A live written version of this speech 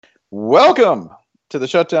Welcome to the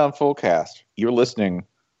Shutdown Fullcast. You're listening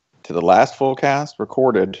to the last Fullcast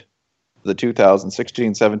recorded for the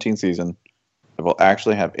 2016-17 season that will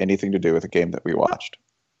actually have anything to do with the game that we watched.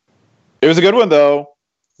 It was a good one, though.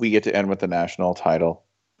 We get to end with the national title.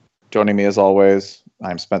 Joining me, as always,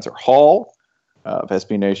 I'm Spencer Hall of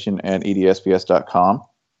SB Nation and EDSBS.com.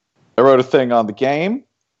 I wrote a thing on the game,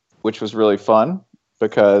 which was really fun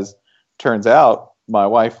because turns out my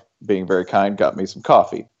wife, being very kind, got me some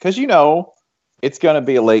coffee. Because, you know, it's going to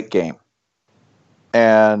be a late game.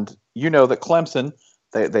 And you know that Clemson,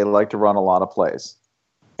 they like to run a lot of plays.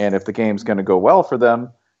 And if the game's going to go well for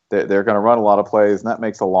them, they're going to run a lot of plays, and that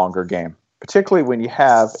makes a longer game. Particularly when you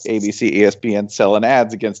have ABC, ESPN selling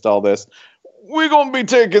ads against all this. We're going to be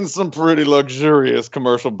taking some pretty luxurious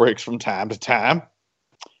commercial breaks from time to time.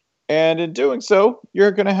 And in doing so,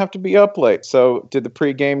 you're going to have to be up late. So did the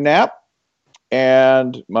pregame nap.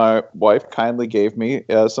 And my wife kindly gave me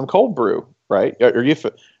some cold brew, right? Are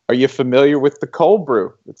you familiar with the cold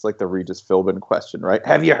brew? It's like the Regis Philbin question, right?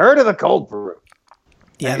 Have you heard of the cold brew?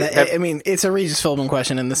 Yeah, it's a Regis Philbin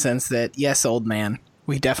question in the sense that, yes, old man,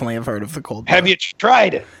 we definitely have heard of the cold brew. Have you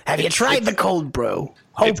tried it? Have you tried the cold brew?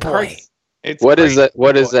 Oh, boy. What is that?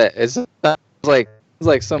 What is that? It's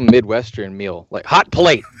like some Midwestern meal, like hot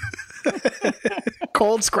plate.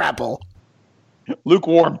 Cold scrapple.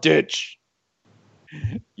 Lukewarm ditch.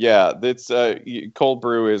 Yeah, it's cold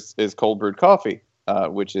brew is cold brewed coffee,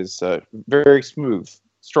 which is very smooth,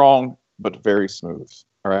 strong but very smooth.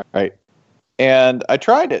 All right, and I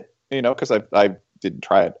tried it, because I didn't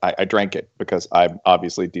try it. I drank it because I'm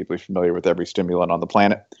obviously deeply familiar with every stimulant on the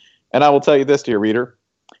planet, and I will tell you this, dear reader,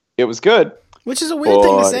 it was good. Which is a weird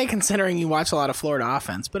thing to say considering you watch a lot of Florida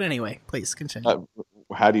offense. But anyway, please continue.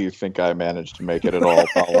 How do you think I managed to make it at all?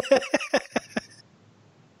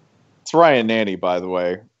 It's Ryan Nanny, by the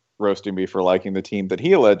way, roasting me for liking the team that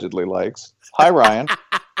he allegedly likes. Hi, Ryan.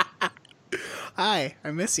 Hi,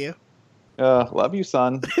 I miss you. Love you,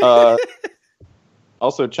 son.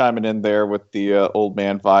 Also chiming in there with the old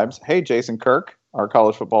man vibes. Hey, Jason Kirk, our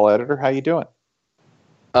college football editor. How you doing?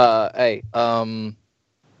 Hey,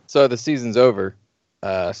 so the season's over.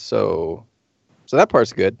 So that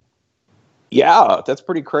part's good. Yeah, that's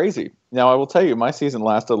pretty crazy. Now, I will tell you, my season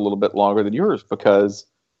lasted a little bit longer than yours because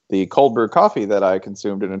the cold brew coffee that I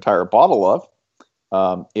consumed an entire bottle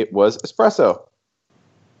of, it was espresso.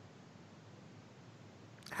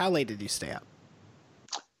 How late did you stay up?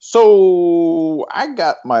 So I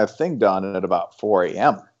got my thing done at about 4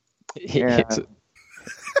 a.m.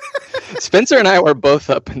 Spencer and I were both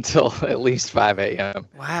up until at least 5 a.m.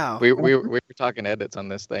 Wow. We were talking edits on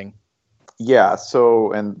this thing. Yeah,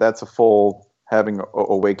 and that's a full having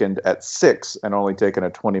awakened at 6 and only taken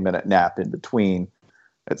a 20-minute nap in between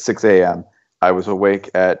at 6 a.m. I was awake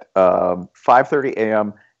at 5:30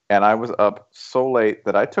 a.m. and I was up so late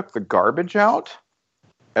that I took the garbage out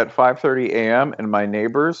at 5:30 a.m. and my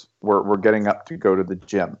neighbors were getting up to go to the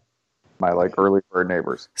gym. My early bird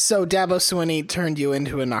neighbors. So Dabo Swinney turned you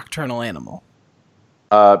into a nocturnal animal.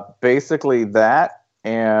 Basically that,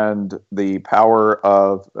 and the power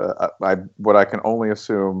of what I can only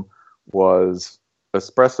assume was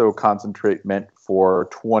espresso concentrate meant for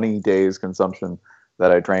 20 days consumption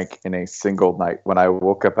that I drank in a single night. When I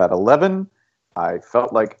woke up at 11, I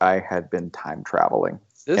felt like I had been time traveling.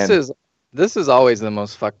 This is always the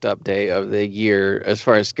most fucked up day of the year as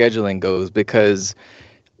far as scheduling goes because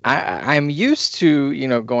I'm used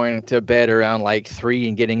to, going to bed around 3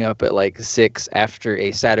 and getting up at 6 after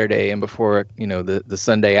a Saturday and before, the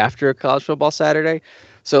Sunday after a college football Saturday.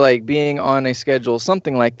 So being on a schedule,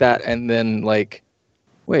 something like that. And then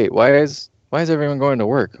wait, why is everyone going to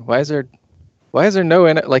work? Why is there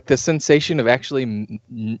no, the sensation of actually,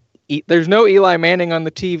 there's no Eli Manning on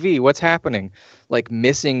the TV. What's happening?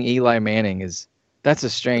 Missing Eli Manning that's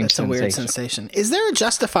a strange sensation. Weird sensation. Is there a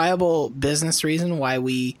justifiable business reason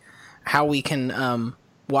how we can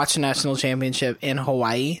watch a national championship in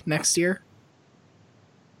Hawaii next year?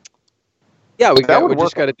 Yeah, we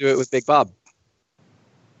just got to do it with Big Bob.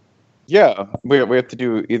 Yeah, we have to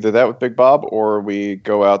do either that with Big Bob or we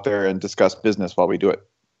go out there and discuss business while we do it.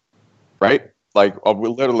 Right? We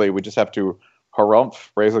just have to harumph,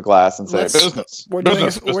 raise a glass, and say business. We're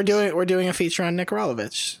doing a feature on Nick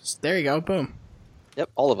Rolovich. There you go. Boom. Yep,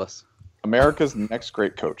 all of us. America's next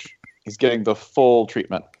great coach. He's getting the full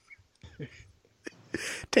treatment.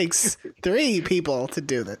 Takes 3 people to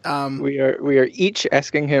do that. We are each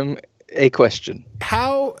asking him a question.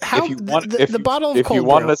 How the bottle of cold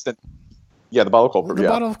brew. The bottle of cold brew. The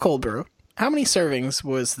bottle of cold brew. How many servings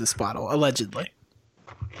was this bottle allegedly?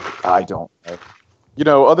 I don't know.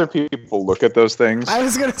 Other people look at those things. I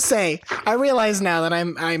was gonna say, I realize now that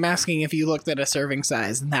I'm asking if you looked at a serving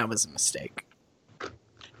size, and that was a mistake.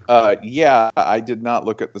 Yeah, I did not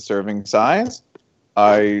look at the serving size.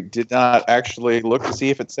 I did not actually look to see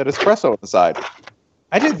if it said espresso on the side.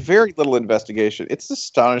 I did very little investigation. It's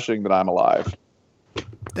astonishing that I'm alive.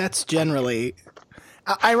 That's generally...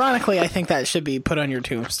 Ironically, I think that should be put on your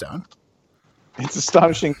tombstone. It's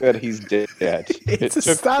astonishing that he's dead. It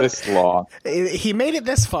took this long. He made it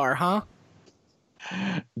this far, huh?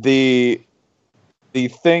 The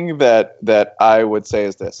thing that I would say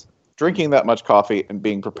is this. Drinking that much coffee and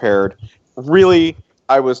being prepared, really,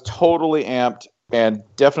 I was totally amped and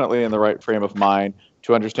definitely in the right frame of mind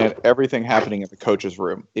to understand everything happening in the coach's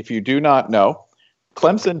room. If you do not know,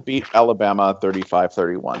 Clemson beat Alabama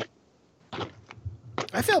 35-31.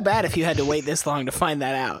 I feel bad if you had to wait this long to find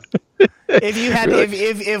that out. If you had, really?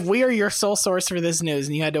 if we are your sole source for this news,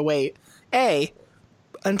 and you had to wait, A,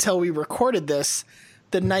 until we recorded this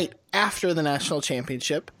the night after the national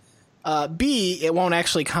championship, B, it won't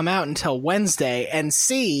actually come out until Wednesday, and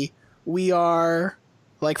C, we are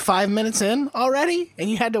like 5 minutes in already, and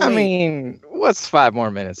you had to wait. I mean, what's 5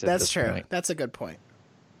 more minutes? That's true. Point? That's a good point.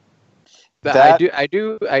 But I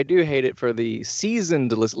do hate it for the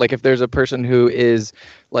seasoned list. Like if there's a person who is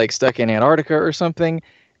like stuck in Antarctica or something,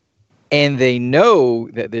 and they know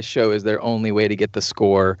that this show is their only way to get the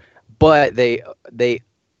score, but they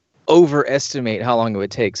overestimate how long it would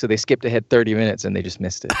take, so they skipped ahead 30 minutes and they just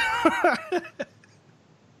missed it.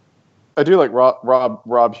 I do like Rob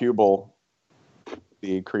Hubel,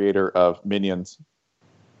 the creator of Minions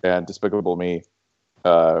and Despicable Me,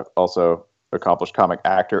 also accomplished comic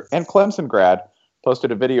actor and Clemson grad,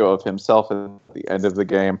 posted a video of himself at the end of the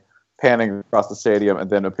game, panning across the stadium and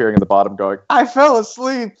then appearing in the bottom going, "I fell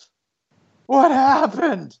asleep! What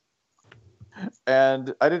happened?"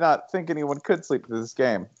 And I did not think anyone could sleep through this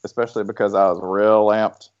game, especially because I was real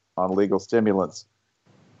amped on legal stimulants.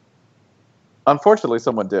 Unfortunately,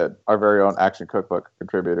 someone did, our very own Action Cookbook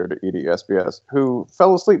contributor to EDSBS, who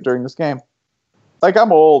fell asleep during this game. Like,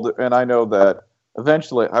 I'm old, and I know that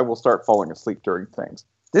eventually I will start falling asleep during things.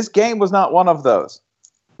 This game was not one of those.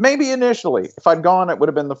 Maybe initially. If I'd gone, it would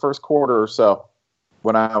have been the first quarter or so,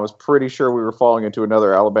 when I was pretty sure we were falling into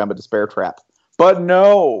another Alabama despair trap. But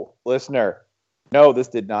no, listener, no, this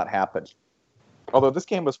did not happen. Although this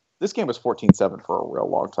game was 14-7 for a real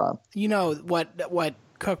long time. You know what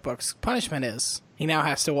Cookbook's punishment is? He now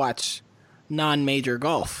has to watch non-major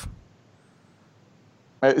golf.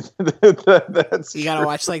 That's you gotta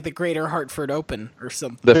watch like the Greater Hartford Open or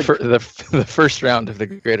something. The first round of the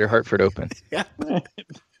Greater Hartford Open. Yeah.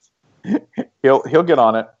 He'll get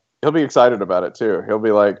on it. He'll be excited about it too. He'll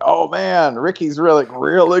be like, "Oh man, Ricky's really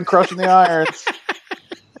crushing the irons."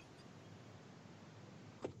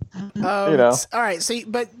 All right. So,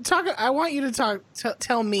 but talk. I want you to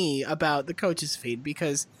tell me about the coach's feed,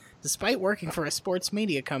 because despite working for a sports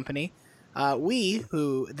media company,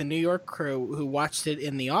 the New York crew who watched it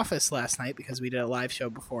in the office last night because we did a live show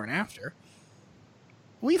before and after,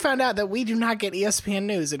 we found out that we do not get ESPN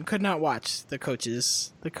News and could not watch the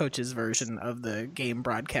coach's version of the game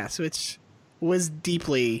broadcast, which was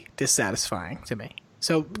deeply dissatisfying to me.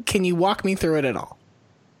 So, can you walk me through it at all?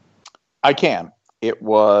 I can. It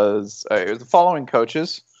was the following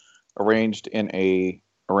coaches arranged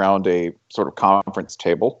around a sort of conference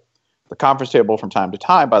table. The conference table from time to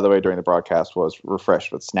time, by the way, during the broadcast was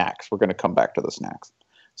refreshed with snacks. We're going to come back to the snacks.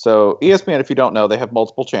 So ESPN, if you don't know, they have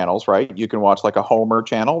multiple channels, right? You can watch like a Homer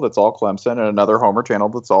channel that's all Clemson and another Homer channel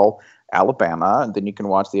that's all Alabama. And then you can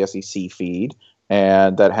watch the SEC feed,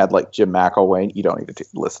 and that had like Jim McElwain. You don't need to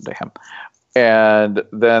listen to him. And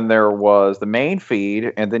then there was the main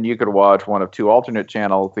feed, and then you could watch one of two alternate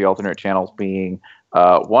channels, the alternate channels being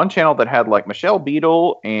one channel that had like Michelle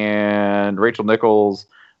Beadle and Rachel Nichols,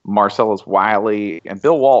 Marcellus Wiley, and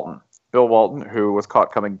Bill Walton. Bill Walton, who was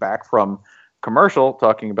caught coming back from commercial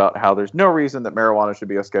talking about how there's no reason that marijuana should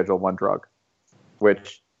be a Schedule I drug.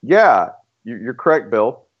 Which, yeah, you're correct,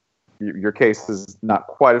 Bill. Your case is not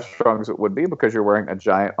quite as strong as it would be because you're wearing a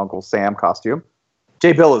giant Uncle Sam costume.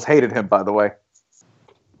 Jay Billis hated him, by the way.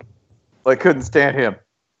 Like, couldn't stand him.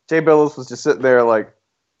 Jay Billis was just sitting there, like,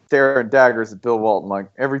 staring daggers at Bill Walton, like,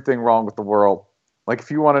 everything wrong with the world. Like, if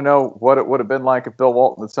you want to know what it would have been like if Bill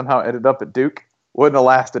Walton had somehow ended up at Duke, wouldn't have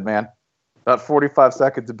lasted, man. About 45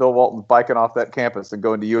 seconds of Bill Walton biking off that campus and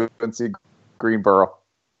going to UNC Greensboro.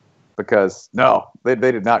 Because, no, they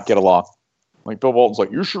did not get along. Like, Bill Walton's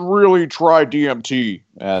like, you should really try DMT.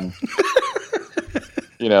 And...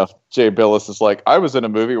 Jay Billis is like, I was in a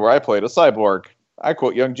movie where I played a cyborg. I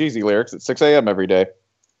quote Young Jeezy lyrics at 6 a.m. every day.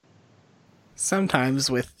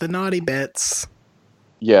 Sometimes with the naughty bits.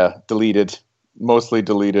 Yeah, deleted. Mostly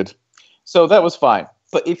deleted. So that was fine.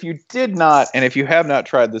 But if you did not, and if you have not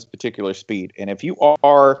tried this particular speed, and if you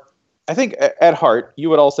are, I think at heart, you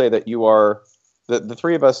would all say that you are, the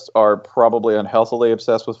three of us are probably unhealthily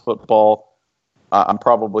obsessed with football. I'm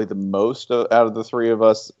probably the most out of the three of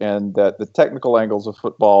us, and that the technical angles of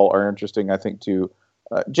football are interesting, I think, too.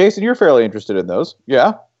 Jason, you're fairly interested in those.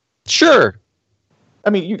 Yeah? Sure. I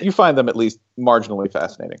mean, you find them at least marginally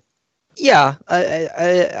fascinating. Yeah,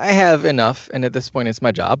 I have enough, and at this point, it's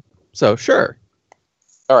my job. So sure.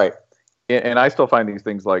 All right. And I still find these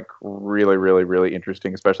things like really, really, really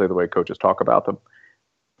interesting, especially the way coaches talk about them.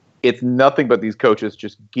 It's nothing but these coaches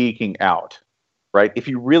just geeking out, right? If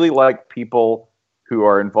you really like people who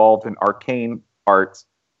are involved in arcane arts,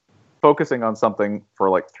 focusing on something for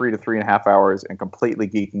like 3 to 3.5 hours and completely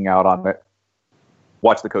geeking out on it,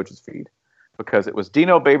 watch the coaches feed. Because it was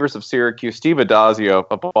Dino Babers of Syracuse, Steve Adazio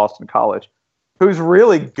of Boston College, who's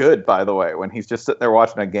really good, by the way, when he's just sitting there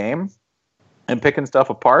watching a game and picking stuff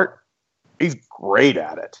apart. He's great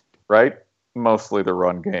at it, right? Mostly the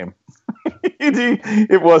run game.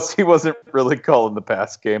 He wasn't really calling the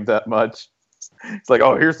pass game that much. It's like,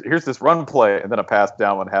 oh, here's this run play, and then a pass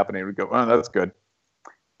down would happen, and we'd go, oh, that's good.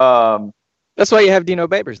 That's why you have Dino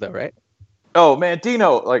Babers, though, right? Oh man,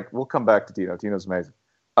 Dino! Like, we'll come back to Dino. Dino's amazing.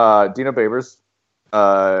 Dino Babers,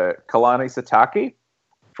 Kalani Sitake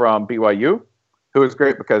from BYU, who is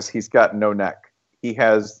great because he's got no neck. He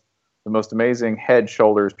has the most amazing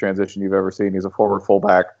head-shoulders transition you've ever seen. He's a forward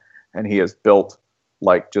fullback, and he is built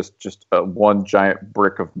like just one giant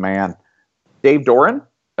brick of man. Dave Doran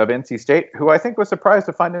of NC State, who I think was surprised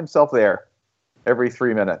to find himself there every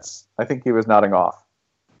 3 minutes. I think he was nodding off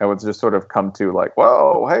and would just sort of come to like,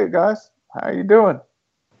 whoa, hey guys, how you doing?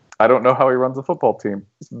 I don't know how he runs a football team.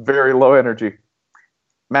 It's very low energy.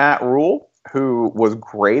 Matt Rule, who was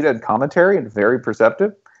great at commentary and very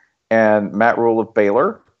perceptive, and Matt Rule of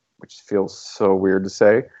Baylor, which feels so weird to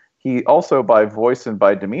say. He also, by voice and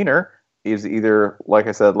by demeanor, is either, like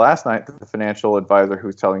I said last night, the financial advisor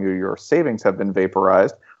who's telling you your savings have been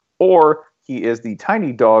vaporized, or he is the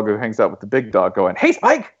tiny dog who hangs out with the big dog going, hey,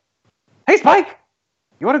 Spike! Hey, Spike!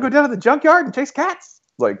 You want to go down to the junkyard and chase cats?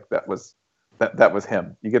 Like, that was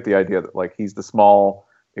him. You get the idea that, like, he's the small,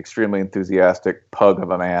 extremely enthusiastic pug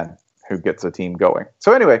of a man who gets a team going.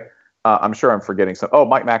 So anyway, I'm sure I'm forgetting some. Oh,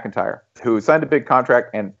 Mike McIntyre, who signed a big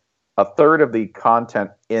contract, and a third of the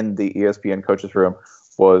content in the ESPN coaches room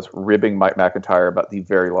was ribbing Mike McIntyre about the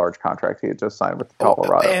very large contract he had just signed with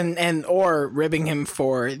Colorado. Or ribbing him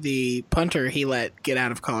for the punter he let get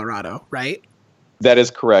out of Colorado, right? That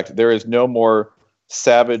is correct. There is no more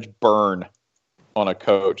savage burn on a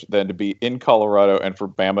coach than to be in Colorado and for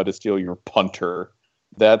Bama to steal your punter.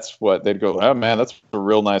 That's what they'd go, oh man, that's a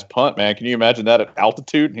real nice punt, man. Can you imagine that at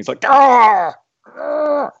altitude? And he's like, ah!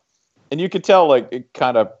 And you could tell, like, it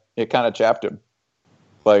kind of chapped him.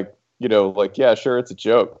 Like, you know, like, yeah, sure, it's a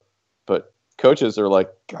joke. But coaches are like,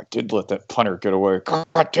 I did let that punter get away. God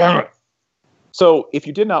damn it. So if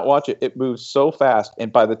you did not watch it, it moves so fast.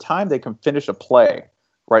 And by the time they can finish a play,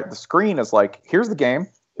 right, the screen is like, here's the game,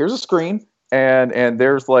 here's a screen, and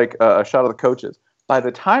there's like a shot of the coaches. By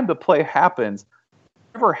the time the play happens,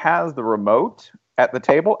 whoever has the remote at the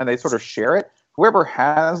table, and they sort of share it, whoever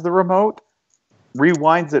has the remote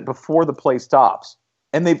rewinds it before the play stops.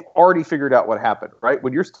 And they've already figured out what happened, right?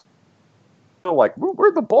 When you're still like,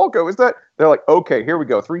 where'd the ball go? Is that? They're like, okay, here we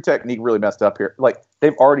go. 3 technique really messed up here. Like,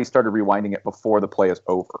 they've already started rewinding it before the play is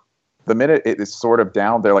over. The minute it is sort of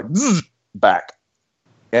down, they're like, back.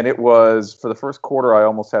 And it was, for the first quarter, I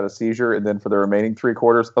almost had a seizure. And then for the remaining 3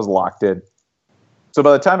 quarters, I was locked in. So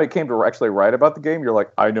by the time it came to actually write about the game, you're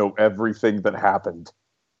like, I know everything that happened.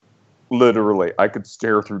 Literally. I could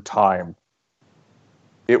stare through time.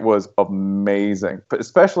 It was amazing. But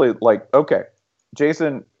especially, like, okay,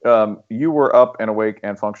 Jason, you were up and awake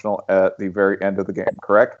and functional at the very end of the game,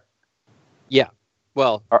 correct? Yeah.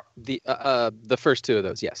 Well, the first 2 of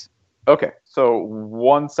those, yes. Okay, so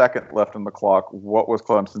 1 second left on the clock. What was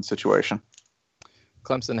Clemson's situation?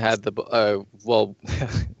 Clemson had the well,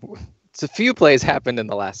 it's a few plays happened in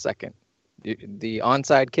the last second. The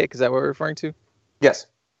onside kick, is that what we're referring to? Yes.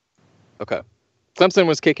 Okay. Clemson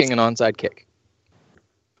was kicking an onside kick.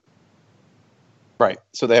 Right.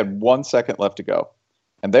 So they had 1 second left to go,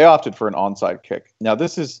 and they opted for an onside kick. Now,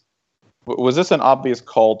 was this an obvious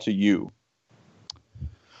call to you?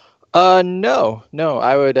 No.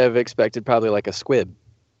 I would have expected probably like a squib.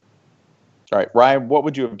 All right, Ryan, what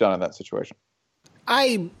would you have done in that situation?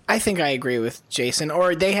 I think I agree with Jason.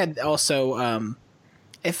 Or they had also,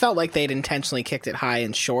 it felt like they'd intentionally kicked it high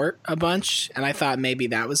and short a bunch, and I thought maybe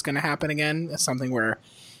that was going to happen again. Something where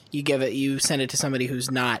you send it to somebody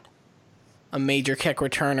who's not a major kick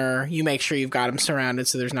returner. You make sure you've got them surrounded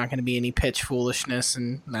so there's not going to be any pitch foolishness,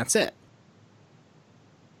 and that's it.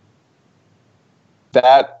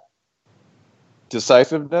 That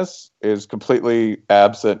decisiveness is completely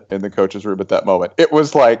absent in the coach's room at that moment. It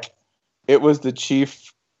was the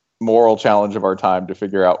chief moral challenge of our time to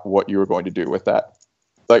figure out what you were going to do with that.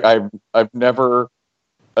 Like I've never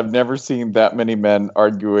seen that many men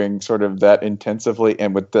arguing sort of that intensively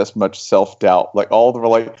and with this much self-doubt. Like all of them were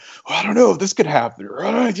like, oh, I don't know if this could happen, or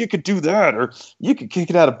I don't know if you could do that, or you could kick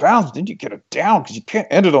it out of bounds, then you get it down because you can't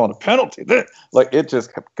end it on a penalty. Like it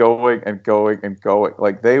just kept going and going and going.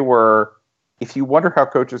 Like they were, if you wonder how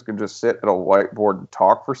coaches can just sit at a whiteboard and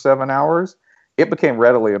talk for 7 hours, it became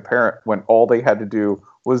readily apparent when all they had to do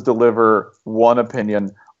was deliver one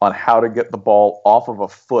opinion on how to get the ball off of a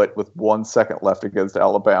foot with 1 second left against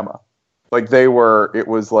Alabama. Like it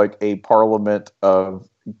was like a parliament of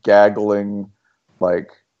gaggling, like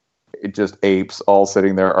it just apes all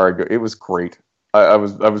sitting there arguing. It was great. I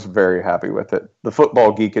was very happy with it. The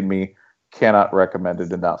football geek in me cannot recommend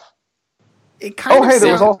it enough. It kind of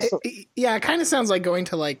sounds like going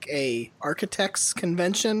to like a architects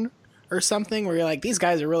convention or something where you're like, these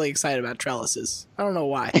guys are really excited about trellises. I don't know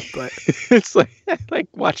why, but it's like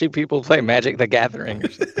watching people play Magic the Gathering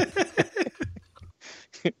or something.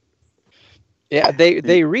 Yeah,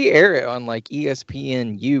 they re-air it on like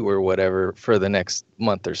ESPNU or whatever for the next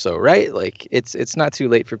month or so, right? Like it's not too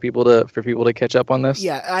late for people to catch up on this.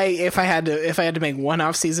 Yeah, if I had to make one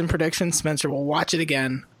off-season prediction, Spencer will watch it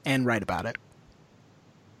again and write about it.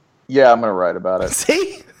 Yeah, I'm gonna write about it.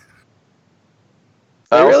 See?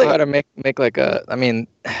 They really ought to make like a. I mean,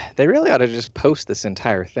 they really ought to just post this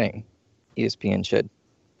entire thing. ESPN should.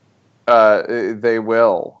 They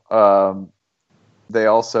will. They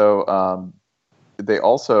also.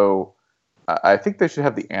 I think they should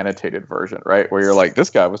have the annotated version, right? Where you're like, this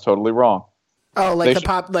guy was totally wrong. Oh, like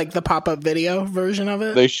the pop-up video version of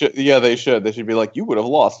it. They should. Yeah, they should. They should be like, you would have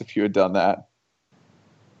lost if you had done that.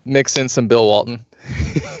 Mix in some Bill Walton.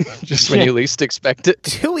 Just when you least expect it.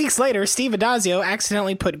 2 weeks later, Steve Adazio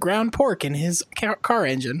accidentally put ground pork in his car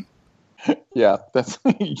engine. Yeah, that's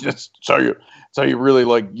just so you really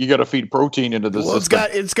like you got to feed protein into the system.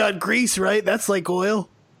 It's got grease, right? That's like oil.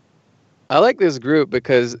 I like this group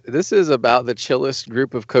because this is about the chillest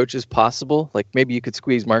group of coaches possible. Like maybe you could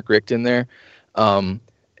squeeze Mark Richt in there. And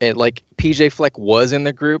like PJ Fleck was in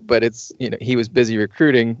the group, but it's he was busy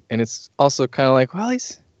recruiting, and it's also kind of like, well,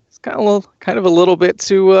 he's kind of a little bit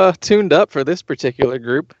too tuned up for this particular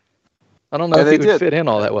group. I don't know if he would fit in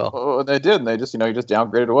all that well. Oh, they did. And they just, he just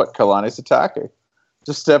downgraded to what? Kalani Sitake.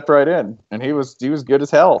 Just stepped right in, and he was good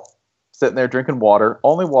as hell, sitting there drinking water,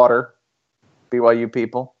 only water. BYU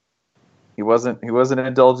people. He wasn't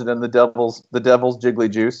indulgent in the devil's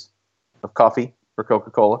jiggly juice of coffee or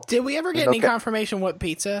Coca-Cola. Did we ever get any confirmation what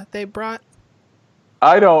pizza they brought?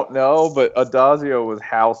 I don't know, but Adazio was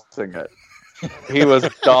housing it. He was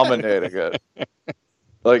dominating it.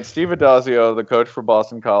 Like Steve Adazio, the coach for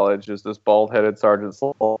Boston College, is this bald-headed Sergeant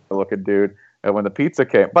Slaughter-looking dude. And when the pizza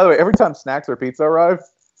came, by the way, every time snacks or pizza arrived,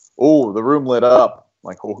 the room lit up.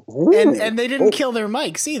 Like, ooh, and they didn't kill their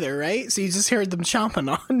mics either, right? So you just heard them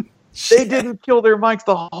chomping on. They didn't kill their mics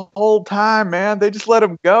the whole time, man. They just let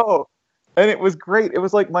them go. And it was great. It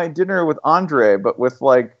was like my dinner with Andre, but with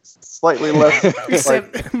like slightly less.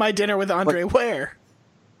 Except my dinner with Andre where?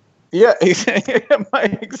 Yeah,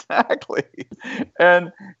 exactly.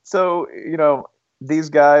 And so, these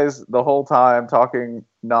guys the whole time talking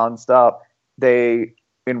nonstop,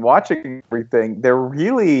 in watching everything,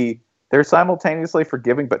 they're simultaneously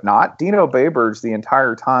forgiving, but not. Dino Babers the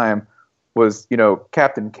entire time was,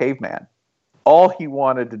 Captain Caveman. All he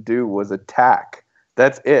wanted to do was attack.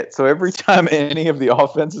 That's it. So every time any of the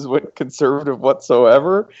offenses went conservative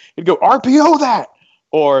whatsoever, he'd go RPO that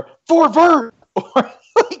or forvert. Or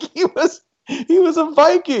he was a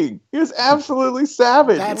Viking. He was absolutely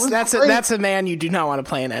savage. That's a man you do not want to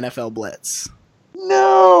play in NFL blitz.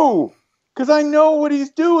 No, because I know what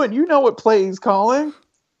he's doing. You know what play he's calling.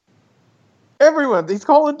 Everyone, he's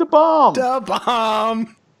calling the bomb. The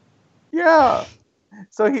bomb. Yeah.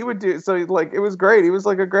 So he would do. So like it was great. He was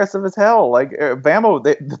like aggressive as hell. Like Bama.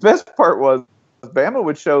 The best part was Bama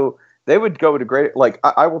would show. They would go to great. Like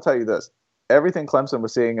I will tell you this. Everything Clemson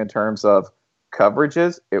was seeing in terms of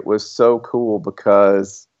coverages, it was so cool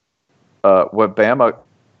because what Bama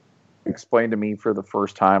explained to me for the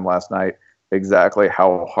first time last night exactly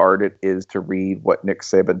how hard it is to read what Nick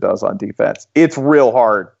Saban does on defense. It's real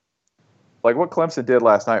hard. Like what Clemson did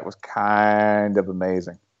last night was kind of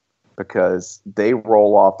amazing because they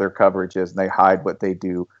roll off their coverages and they hide what they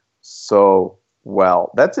do so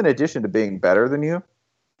well. That's in addition to being better than you.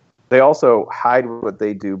 They also hide what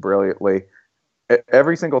they do brilliantly.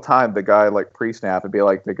 Every single time the guy like pre-snap and be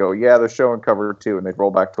like, they go, yeah, they're showing cover 2, and they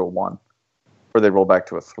roll back to a 1, or they roll back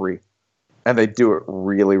to a 3, and they do it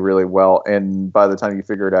really, really well. And by the time you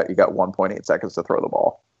figure it out, you got 1.8 seconds to throw the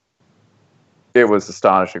ball. It was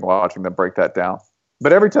astonishing watching them break that down.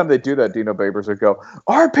 But every time they do that, Dino Babers would go,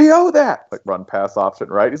 RPO that, like run pass option,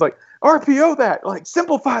 right? He's like, RPO that, like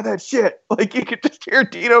simplify that shit. Like you could just hear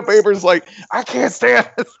Dino Babers like, I can't stand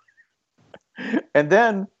this. And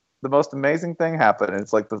then the most amazing thing happened.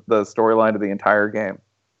 It's like the storyline of the entire game.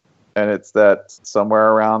 And it's that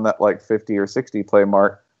somewhere around that like 50 or 60 play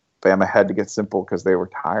mark, Bama had to get simple because they were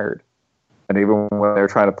tired. And even when they were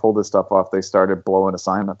trying to pull this stuff off, they started blowing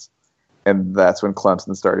assignments. And that's when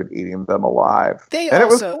Clemson started eating them alive. But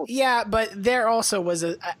there also was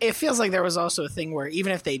it feels like there was also a thing where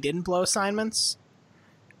even if they didn't blow assignments,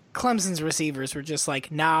 Clemson's receivers were just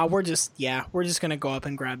like, nah, we're just going to go up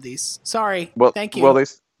and grab these. Sorry. Thank you. Well,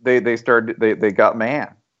 they got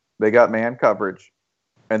man. They got man coverage.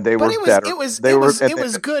 And they were better. It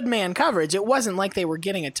was good man coverage. It wasn't like they were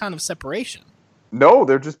getting a ton of separation. No,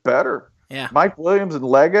 they're just better. Yeah. Mike Williams and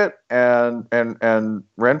Leggett and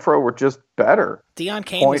Renfro were just better. Deion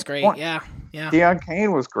Kane was great. Yeah. Deion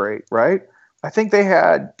Kane was great, right? I think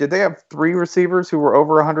did they have 3 receivers who were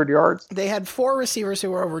over 100 yards? They had 4 receivers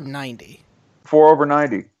who were over 90. 4 over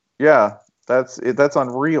 90. Yeah, that's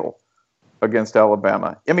unreal against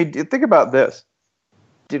Alabama. I mean, think about this.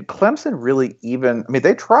 Did Clemson really even, I mean,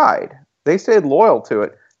 they tried. They stayed loyal to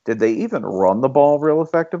it. Did they even run the ball real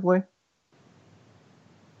effectively?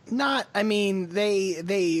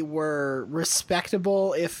 They were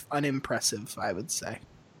respectable, if unimpressive, I would say.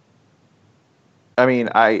 I mean,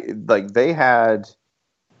 I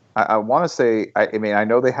want to say, I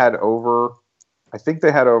know they had over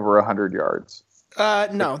 100 yards.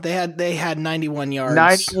 No, they had 91 yards.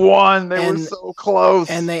 91, they were so close.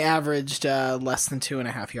 And they averaged less than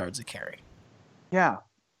 2.5 yards a carry. Yeah,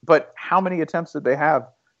 but how many attempts did they have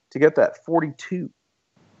to get that? 42.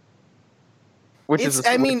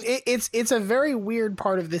 It's a very weird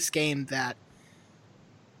part of this game that,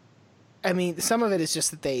 I mean, some of it is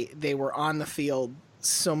just that they were on the field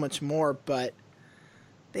so much more, but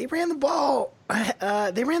they ran the ball.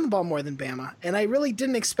 They ran the ball more than Bama, and I really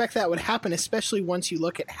didn't expect that would happen, especially once you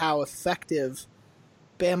look at how effective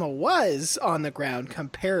Bama was on the ground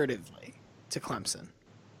comparatively to Clemson.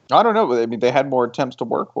 I don't know. I mean, they had more attempts to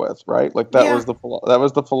work with, right? Like that was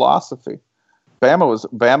the philosophy.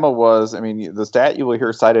 Bama was. I mean, the stat you will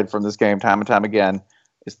hear cited from this game time and time again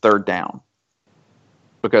is third down,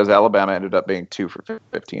 because Alabama ended up being 2 for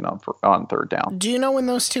 15 on third down. Do you know when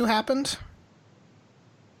those 2 happened?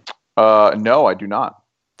 No, I do not.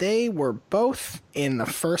 They were both in the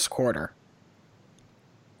first quarter.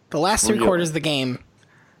 The last 3 quarters of the game,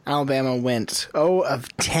 Alabama went 0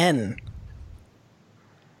 of 10.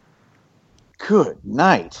 Good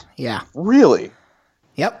night. Yeah. Really?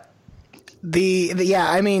 Yep.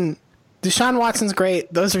 I mean, Deshaun Watson's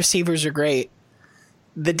great. Those receivers are great.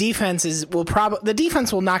 The defense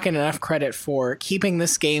will not get enough credit for keeping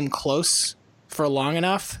this game close for long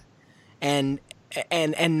enough and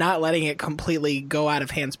not letting it completely go out of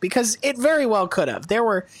hands, because it very well could have.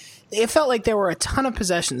 It felt like there were a ton of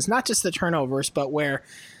possessions, not just the turnovers, but where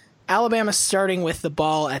Alabama starting with the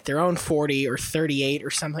ball at their own 40 or 38 or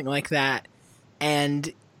something like that,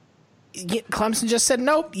 and Clemson just said,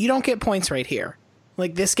 nope, you don't get points right here.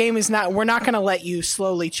 Like, this game is not, we're not going to let you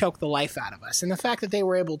slowly choke the life out of us. And the fact that they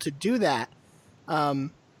were able to do that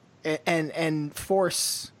and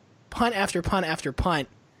force punt after punt after punt,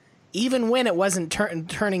 even when it wasn't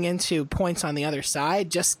turning into points on the other side,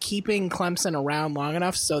 just keeping Clemson around long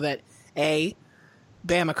enough so that A,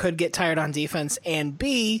 Bama could get tired on defense, and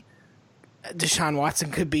B, Deshaun Watson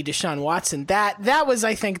could be Deshaun Watson. That was,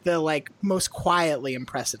 I think, the most quietly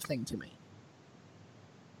impressive thing to me.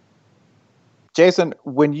 Jason,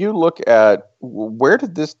 when you look at where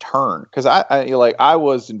did this turn? Because I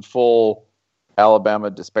was in full Alabama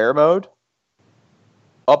despair mode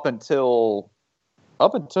up until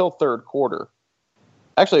third quarter.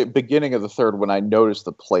 Actually, beginning of the third, when I noticed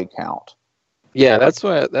the play count. Yeah, that's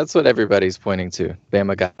what everybody's pointing to.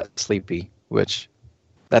 Bama got sleepy, which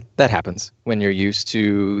that happens when you're used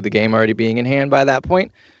to the game already being in hand by that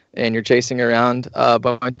point, and you're chasing around a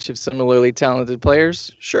bunch of similarly talented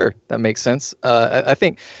players. Sure, that makes sense. I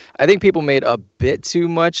think people made a bit too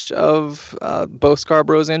much of Bo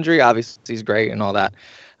Scarborough's injury. Obviously, he's great and all that,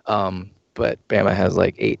 but Bama has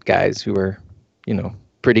 8 guys who are,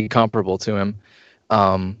 pretty comparable to him,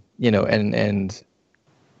 and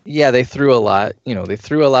yeah, they threw a lot. They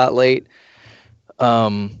threw a lot late.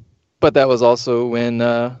 But that was also when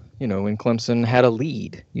when Clemson had a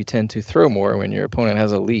lead. You tend to throw more when your opponent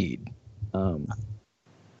has a lead.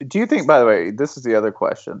 Do you think, by the way, this is the other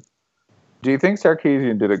question. Do you think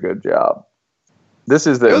Sarkisian did a good job? It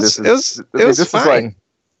was fine.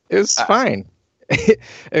 It was fine. I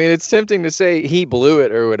mean, it's tempting to say he blew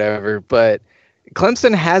it or whatever, but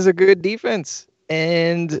Clemson has a good defense,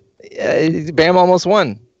 and Bam almost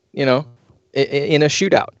won, in a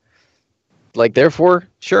shootout. Like, therefore,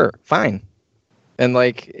 sure, fine. And,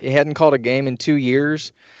 like, he hadn't called a game in 2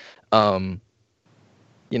 years. I'm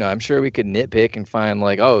sure we could nitpick and find,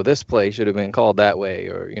 like, oh, this play should have been called that way,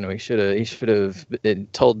 or, he should have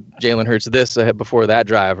told Jalen Hurts this before that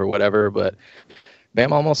drive or whatever, but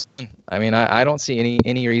Bam almost. I mean, I don't see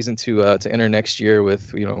any reason to enter next year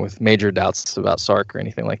with major doubts about Sark or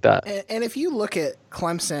anything like that. And if you look at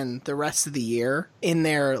Clemson the rest of the year in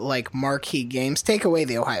their like marquee games, take away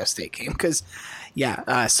the Ohio State game because,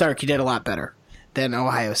 Sark, you did a lot better than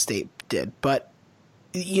Ohio State did. But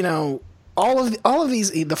all of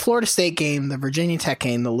these, the Florida State game, the Virginia Tech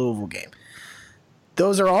game, the Louisville game,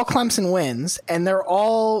 those are all Clemson wins, and they're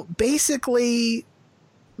all basically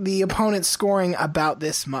the opponent scoring about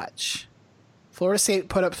this much. Florida State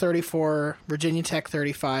put up 34, Virginia Tech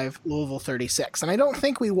 35, Louisville 36. And I don't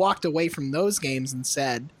think we walked away from those games and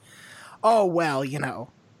said, oh, well,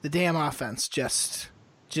 the damn offense just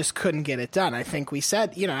couldn't get it done. I think we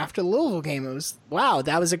said, after the Louisville game, it was, wow,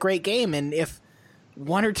 that was a great game. And if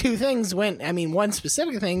one or two things one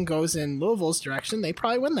specific thing goes in Louisville's direction, they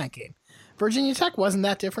probably win that game. Virginia Tech wasn't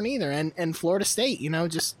that different either. And Florida State,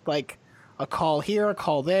 just like a call here, a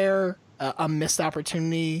call there, a missed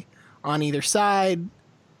opportunity on either side.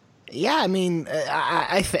 Yeah, I mean,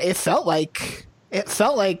 it felt like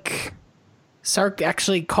Sark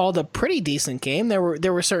actually called a pretty decent game. There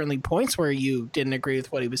were certainly points where you didn't agree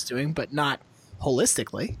with what he was doing, but not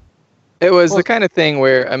holistically. It was the kind of thing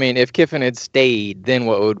where, I mean, if Kiffin had stayed, then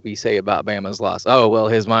what would we say about Bama's loss? Oh, well,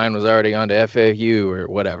 his mind was already on to FAU or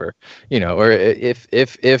whatever, or if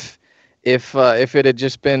it had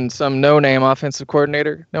just been some no-name offensive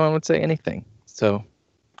coordinator, no one would say anything. So,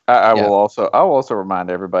 I will also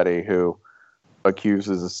remind everybody who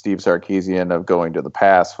accuses Steve Sarkisian of going to the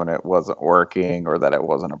pass when it wasn't working or that it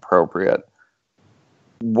wasn't appropriate.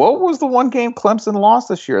 What was the one game Clemson lost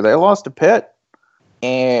this year? They lost to Pitt.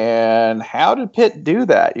 And how did Pitt do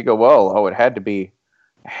that? You go, it had to be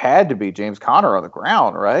James Conner on the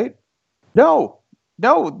ground, right? No,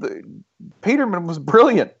 Peterman was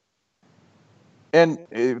brilliant. And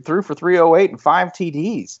threw for 308 and 5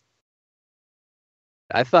 TDs.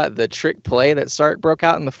 I thought the trick play that Sark broke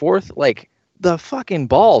out in the fourth, like, the fucking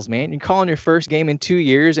balls, man. You're calling your first game in 2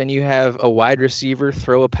 years and you have a wide receiver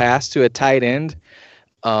throw a pass to a tight end.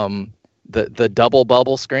 The double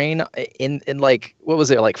bubble screen in like, what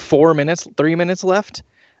was it, like 3 minutes left?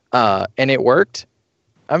 And it worked.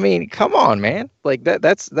 I mean, come on, man. Like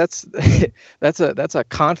that's a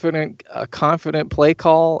confident play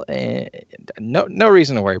call, and no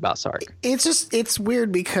reason to worry about Sark. It's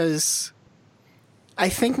weird because I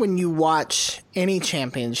think when you watch any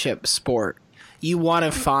championship sport, you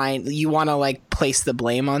want to like place the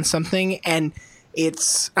blame on something, and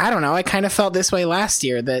I don't know, I kind of felt this way last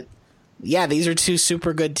year that these are two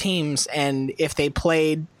super good teams, and if they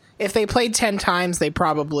played 10 times, they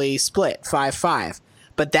probably split 5-5.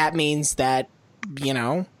 But that means that,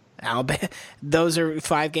 Alabama, those are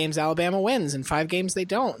 5 games Alabama wins and 5 games they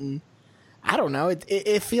don't. And I don't know.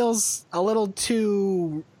 It feels a little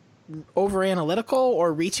too over analytical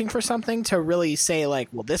or reaching for something to really say like,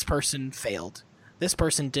 well, this person failed. This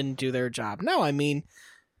person didn't do their job. No, I mean,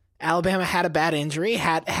 Alabama had a bad injury,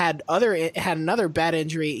 had another bad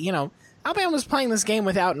injury. Alabama was playing this game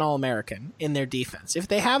without an All-American in their defense. If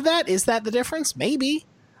they have that, is that the difference? Maybe.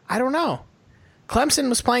 I don't know. Clemson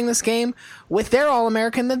was playing this game with their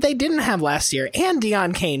All-American that they didn't have last year, and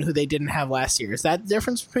Deion Kane, who they didn't have last year. Is that the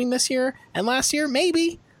difference between this year and last year?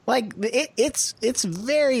 Maybe. Like, it's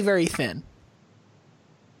very, very thin.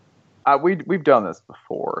 We've done this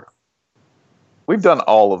before. We've done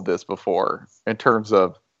all of this before in terms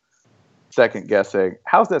of second guessing.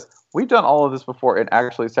 How's this? We've done all of this before in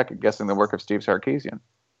actually second guessing the work of Steve Sarkisian.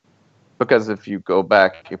 Because if we go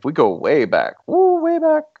way back, if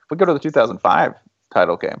we go to the 2005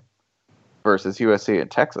 title game versus USC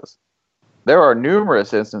and Texas, there are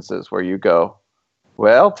numerous instances where you go,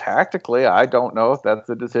 well, tactically, I don't know if that's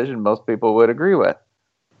the decision most people would agree with.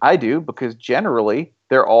 I do, because generally,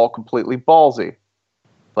 they're all completely ballsy.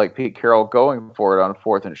 Like Pete Carroll going for it on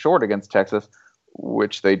 4th and short against Texas,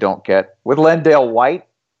 which they don't get with Lendale White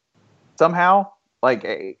somehow. Like,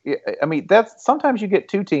 I mean, that's sometimes you get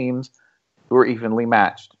two teams who are evenly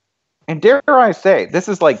matched. And dare I say, this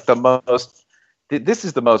is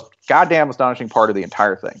the most goddamn astonishing part of the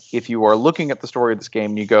entire thing. If you are looking at the story of this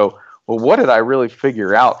game and you go, well, what did I really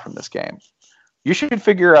figure out from this game? You should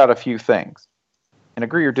figure out a few things. And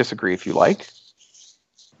agree or disagree if you like.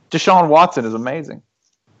 Deshaun Watson is amazing.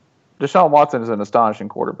 Deshaun Watson is an astonishing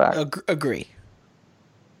quarterback. Agree.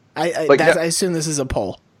 I assume this is a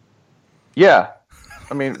poll. Yeah.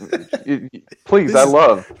 I mean, please,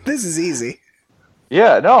 This is easy.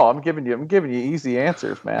 Yeah, no, I'm giving you easy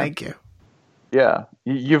answers, man. Thank you. Yeah.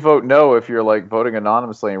 You vote no if you're voting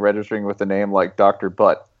anonymously and registering with a name like Dr.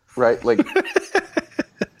 Butt, right?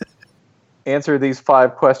 Answer these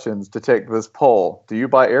 5 questions to take this poll. Do you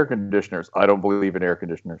buy air conditioners? I don't believe in air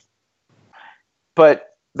conditioners.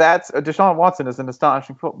 But Deshaun Watson is an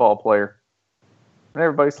astonishing football player. And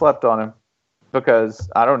everybody slept on him because,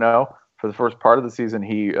 I don't know, for the first part of the season,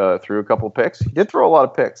 he threw a couple picks. He did throw a lot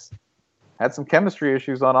of picks. Had some chemistry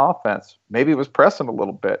issues on offense. Maybe it was pressing a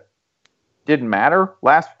little bit. Didn't matter.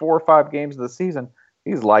 Last 4 or 5 games of the season,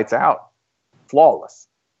 he's lights out. Flawless.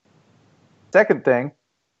 Second thing,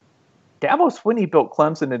 Dabo Swinney built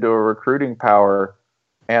Clemson into a recruiting power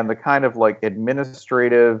and the kind of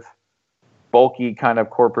administrative, bulky kind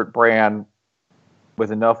of corporate brand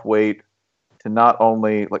with enough weight to not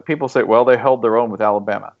only, people say, well, they held their own with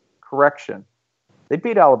Alabama. Correction. They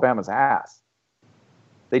beat Alabama's ass.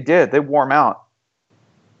 They did. They wore them out.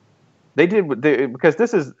 They did because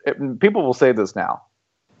people will say this now,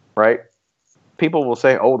 right? People will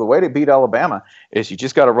say, oh, the way to beat Alabama is you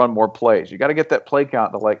just got to run more plays. You got to get that play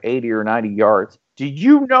count to 80 or 90 yards. Do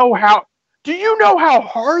you know how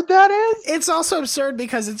hard that is? It's also absurd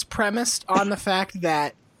because it's premised on the fact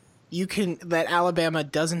that that Alabama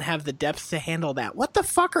doesn't have the depth to handle that. What the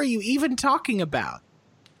fuck are you even talking about?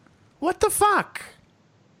 What the fuck?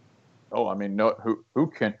 Oh, I mean, no, who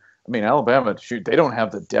can? I mean, Alabama, shoot, they don't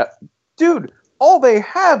have the depth. Dude, all they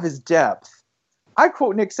have is depth. I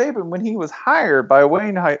quote Nick Saban when he was hired by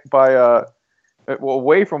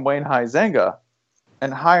away from Wayne Huizenga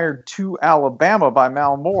and hired to Alabama by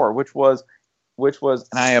Mal Moore, which was, and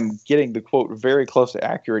I am getting the quote very close to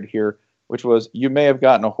accurate here, which was, you may have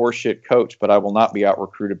gotten a horseshit coach, but I will not be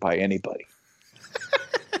out-recruited by anybody.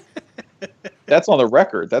 That's on the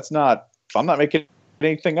record. I'm not making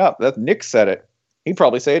anything up. That Nick said it. He'd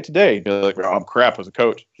probably say it today. He'd be like, oh, I'm crap as a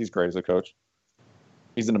coach. He's great as a coach.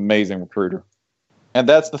 He's an amazing recruiter. And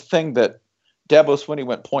that's the thing that Dabo Swinney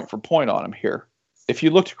went point for point on him here. If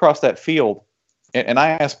you looked across that field, and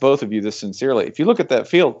I ask both of you this sincerely, if you look at that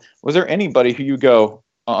field, was there anybody who you go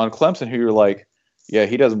on Clemson who you're like, yeah,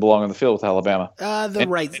 he doesn't belong on the field with Alabama? The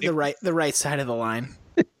right side of the line.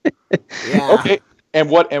 Yeah. Okay. And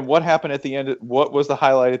what happened at the end? What was the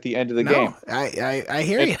highlight at the end of the game? I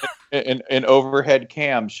hear you. An overhead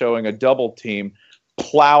cam showing a double team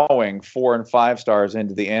plowing 4 and 5 stars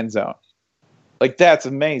into the end zone. That's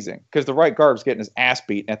amazing because the right guard's getting his ass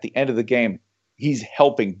beat. And at the end of the game, he's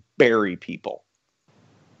helping bury people.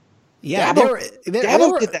 Yeah,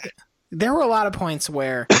 Dabo did that. There were a lot of points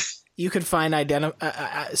where you could find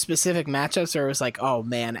specific matchups where it was oh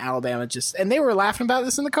man, Alabama just, and they were laughing about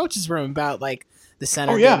this in the coach's room about the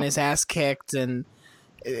center getting his ass kicked, and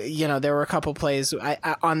there were a couple plays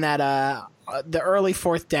on that the early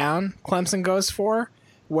 4th down Clemson goes for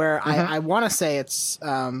where I want to say it's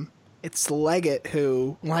Leggett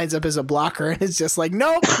who lines up as a blocker and is just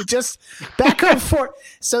nope, just back up for.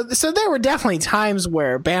 So there were definitely times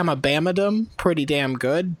where Bama'd them pretty damn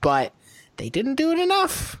good, but they didn't do it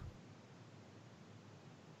enough.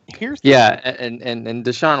 And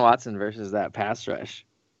Deshaun Watson versus that pass rush,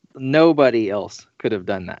 nobody else could have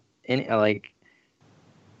done that.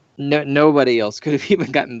 Nobody else could have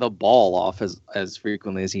even gotten the ball off as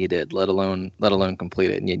frequently as he did, let alone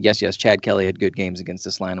complete it. And yes, Chad Kelly had good games against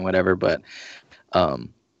this line and whatever, but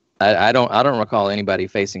I don't recall anybody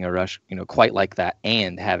facing a rush quite like that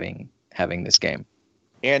and having this game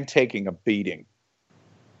and taking a beating.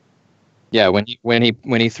 Yeah, when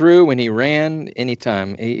he threw, when he ran,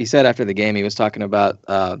 anytime. He said after the game he was talking about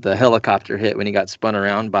the helicopter hit when he got spun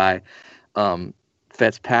around by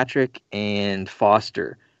Fitzpatrick and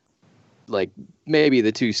Foster. Maybe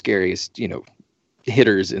the 2 scariest,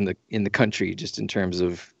 hitters in the country, just in terms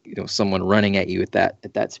of someone running at you at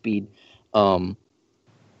that speed.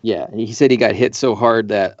 Yeah, he said he got hit so hard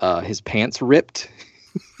that his pants ripped,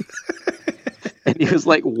 and he was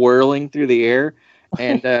whirling through the air,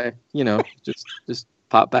 and just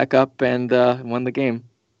popped back up and won the game.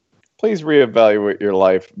 Please reevaluate your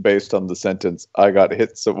life based on the sentence, I got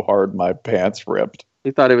hit so hard my pants ripped.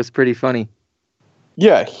 He thought it was pretty funny.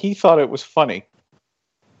 Yeah, he thought it was funny.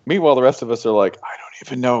 Meanwhile, the rest of us are like, I don't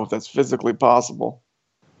even know if that's physically possible.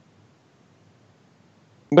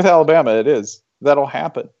 With Alabama, it is. That'll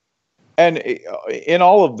happen. And in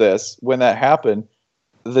all of this, when that happened,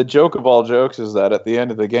 the joke of all jokes is that at the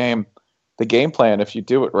end of the game plan, if you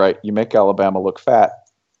do it right, you make Alabama look fat.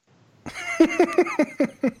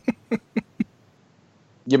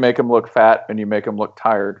 You make them look fat and you make them look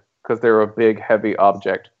tired because they're a big, heavy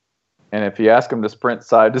object. And if you ask them to sprint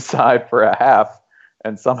side to side for a half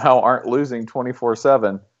and somehow aren't losing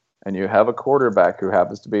 24/7, and you have a quarterback who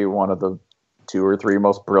happens to be one of the 2 or 3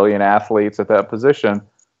 most brilliant athletes at that position,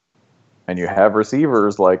 and you have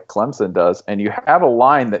receivers like Clemson does, and you have a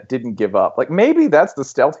line that didn't give up. Like, maybe that's the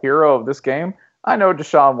stealth hero of this game. I know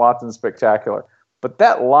Deshaun Watson's spectacular, but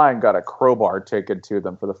that line got a crowbar taken to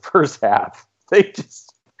them for the first half.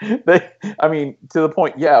 I mean, to the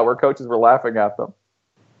point, where coaches were laughing at them.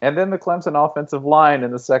 And then the Clemson offensive line in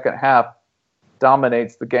the second half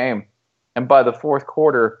dominates the game. And by the fourth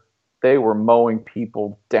quarter, they were mowing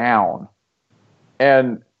people down.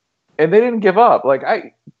 And they didn't give up. Like,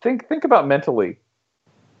 I think about mentally.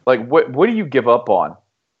 Like, what do you give up on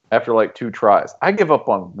after like 2 tries? I give up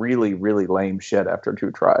on really, really lame shit after 2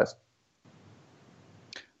 tries.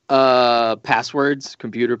 Passwords,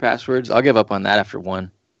 computer passwords. I'll give up on that after 1.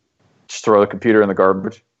 Just throw the computer in the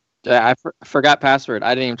garbage. I forgot password.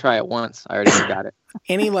 I didn't even try it once. I already forgot it.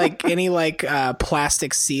 Any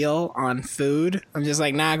plastic seal on food? I'm just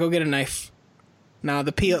like, nah, go get a knife. No,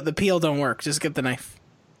 the peel don't work. Just get the knife.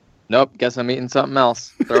 Nope. Guess I'm eating something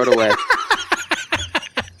else. Throw it away.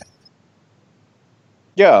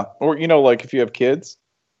 Yeah, or like if you have kids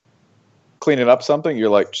cleaning up something, you're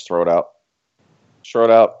like, just throw it out. Throw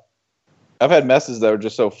it out. I've had messes that are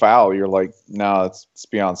just so foul. You're like, no, it's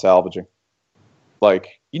beyond salvaging.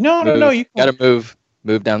 Like, no, you gotta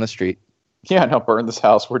move down the street. Yeah, no, burn this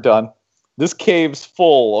house. We're done. This cave's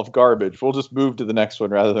full of garbage. We'll just move to the next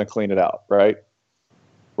one rather than clean it out, right?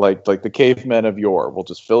 Like the cavemen of yore. We'll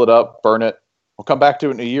just fill it up, burn it. We'll come back to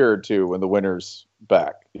it in a year or 2 when the winter's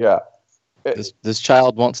back. Yeah. This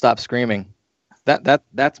child won't stop screaming.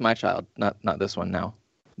 That's my child, not this one now.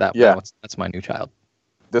 That's my new child.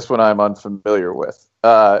 This one I'm unfamiliar with.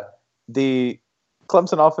 The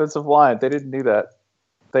Clemson offensive line, they didn't do that.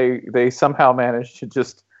 They somehow managed to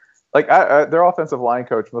just their offensive line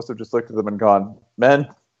coach must have just looked at them and gone, men,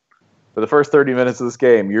 for the first 30 minutes of this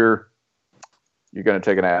game, you're going to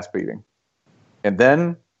take an ass beating, and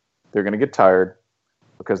then they're going to get tired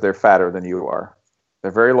because they're fatter than you are.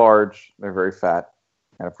 They're very large, they're very fat,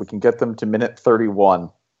 and if we can get them to minute 31,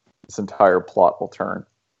 this entire plot will turn.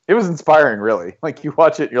 It was inspiring, really. Like, you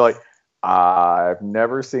watch it, you're like, I've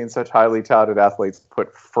never seen such highly touted athletes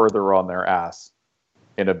put further on their ass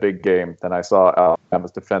in a big game than I saw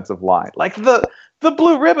Alabama's defensive line. Like the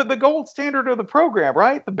blue ribbon, the gold standard of the program,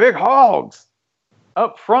 right? The big hogs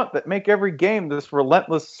up front that make every game this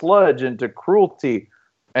relentless sludge into cruelty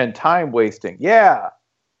and time wasting. Yeah,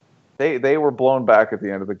 they were blown back at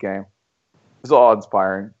the end of the game. It was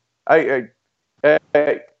awe-inspiring. I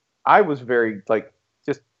was very,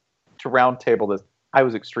 just to round table this, I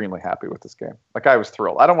was extremely happy with this game. Like, I was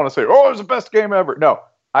thrilled. I don't want to say, it was the best game ever. No,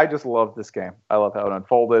 I just loved this game. I love how it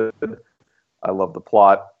unfolded. I love the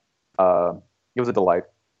plot. It was a delight.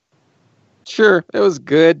 Sure, it was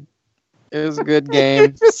good. It was a good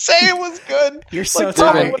game. Just say it was good. You're so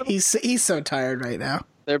tired. He's so tired right now.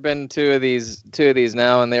 There have been two of these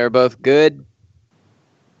now, and they were both good.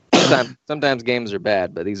 Sometimes games are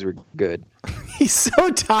bad, but these were good. He's so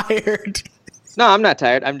tired. No, I'm not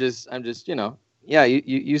tired. I'm just, yeah,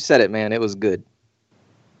 you said it, man. It was good.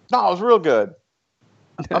 No, it was real good.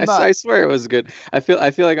 I swear it was good. I feel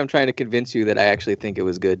like I'm trying to convince you that I actually think it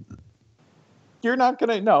was good. You're not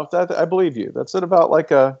gonna no. I believe you. That's it about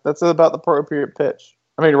that's about the appropriate pitch.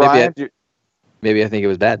 I mean, Ryan. Maybe I think it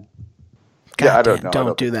was bad. God, I don't know.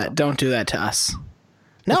 Don't do that. Don't do that to us.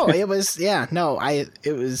 No, it was. Yeah, no.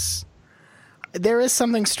 It was. There is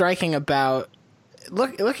something striking about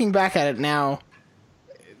looking back at it now.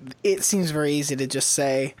 It seems very easy to just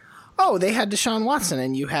say, "Oh, they had Deshaun Watson,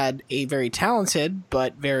 and you had a very talented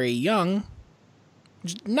but very young,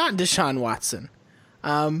 not Deshaun Watson."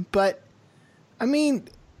 But I mean,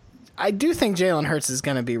 I do think Jalen Hurts is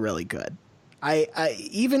going to be really good. I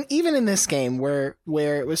even in this game where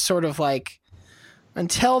it was sort of like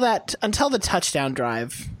until the touchdown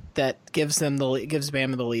drive that gives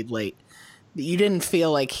Bama the lead late, you didn't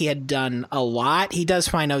feel like he had done a lot. He does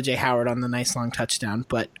find O.J. Howard on the nice long touchdown,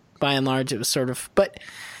 but by and large it was sort of. But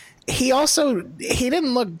he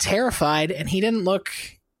didn't look terrified, and he didn't look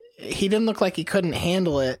like he couldn't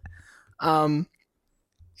handle it.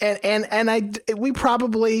 We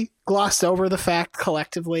probably glossed over the fact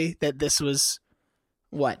collectively that this was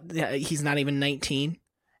he's not even 19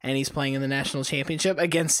 and he's playing in the national championship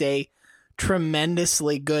against a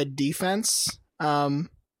tremendously good defense. They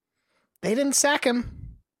didn't sack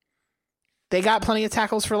him. They got plenty of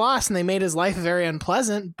tackles for loss and they made his life very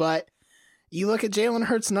unpleasant, but you look at Jalen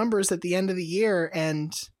Hurts' numbers at the end of the year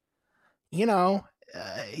and,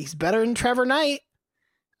 he's better than Trevor Knight.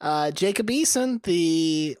 Jacob Eason,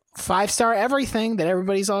 the 5-star everything that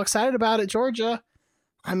everybody's all excited about at Georgia.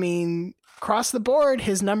 I mean, across the board,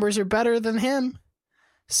 his numbers are better than him.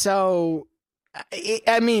 So,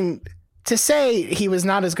 to say he was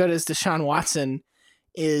not as good as Deshaun Watson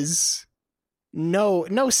is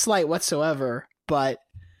no slight whatsoever, but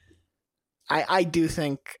I do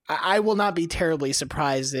think I will not be terribly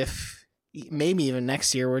surprised if maybe even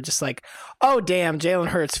next year we're just like, oh, damn, Jalen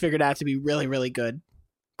Hurts figured out to be really, really good.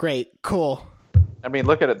 Great, cool. I mean,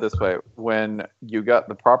 look at it this way. When you got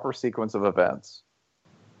the proper sequence of events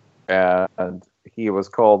and he was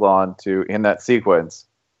called on to, in that sequence,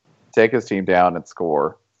 take his team down and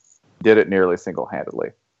score, did it nearly single-handedly.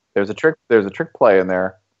 There's a trick play in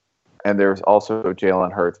there, and there's also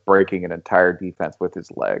Jalen Hurts breaking an entire defense with his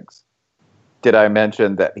legs. Did I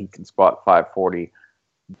mention that he can squat 540,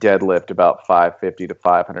 deadlift about 550 to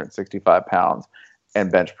 565 pounds,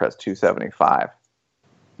 and bench press 275?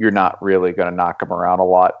 You're not really going to knock him around a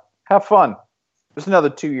lot. Have fun. There's another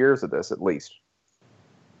 2 years of this at least.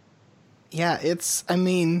 Yeah, he ends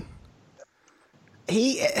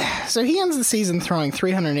the season throwing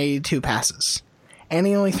 382 passes, and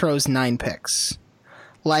he only throws 9 picks.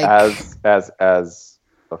 Like as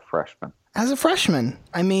a freshman. As a freshman,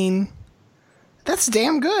 that's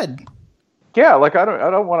damn good. Yeah, like I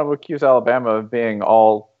don't want to accuse Alabama of being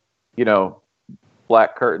all,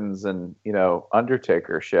 black curtains and,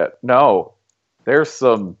 Undertaker shit. No, there's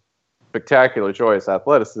some spectacular choice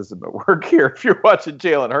athleticism at work here if you're watching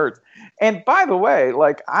Jalen Hurts. And by the way,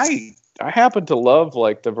 like I happen to love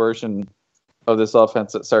like the version of this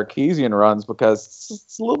offense that Sarkisian runs because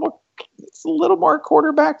it's a little more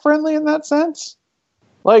quarterback friendly in that sense.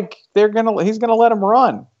 Like he's gonna let him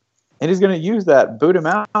run, and he's gonna use that, boot him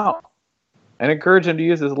out, and encourage him to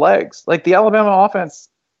use his legs. Like the Alabama offense,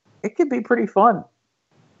 it could be pretty fun.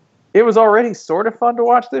 It was already sort of fun to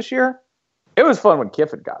watch this year. It was fun when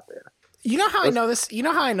Kiffin got there. You know how I know this? You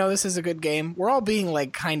know how I know this is a good game? We're all being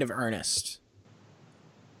like kind of earnest.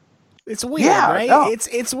 It's weird, right? No.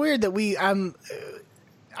 It's weird that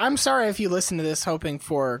I'm sorry if you listen to this hoping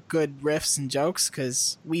for good riffs and jokes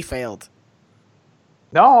because we failed.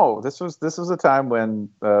 No, this was a time when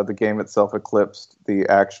the game itself eclipsed the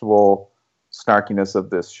actual snarkiness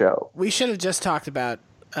of this show. We should have just talked about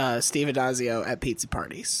Steve Adazio at pizza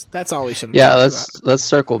parties. That's all we should have. Yeah, let's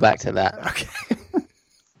circle back to that. Okay.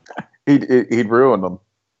 He'd ruin them.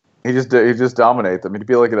 He'd just dominate them. He'd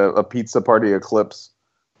be like a pizza party eclipse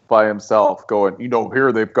by himself, going,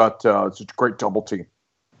 here they've got such a great double team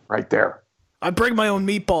right there. I bring my own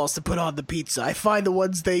meatballs to put on the pizza. I find the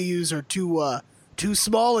ones they use are too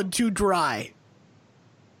small and too dry.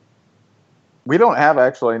 We don't have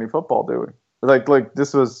actually any football, do we? Like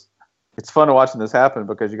this was. It's fun watching this happen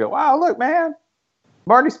because you go, wow, look, man,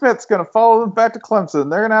 Marty Smith's going to follow them back to Clemson.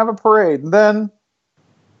 They're going to have a parade, and then.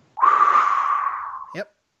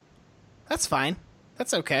 Yep, that's fine.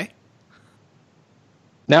 That's okay.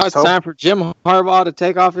 Now it's time for Jim Harbaugh to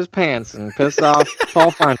take off his pants and piss off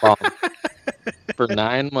Paul Feinbaum for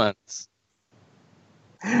 9 months.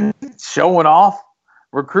 Showing off,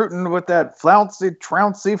 recruiting with that flouncy,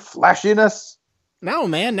 trouncy flashiness. No,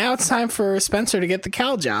 man. Now it's time for Spencer to get the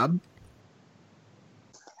Cal job.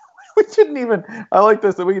 We shouldn't even. I like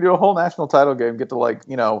this that we can do a whole national title game, get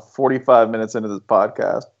to 45 minutes into this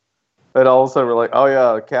podcast, and all of a sudden we're like, oh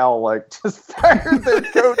yeah, Cal just fired their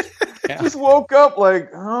coach. Yeah. Just woke up like,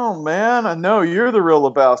 oh man, I know you're the real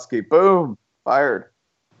Lebowski. Boom, fired.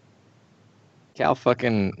 Cal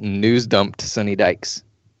fucking news dumped Sonny Dykes.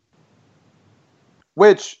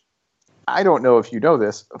 Which, I don't know if you know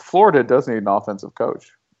this, Florida does need an offensive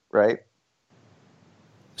coach, right?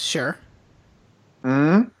 Sure.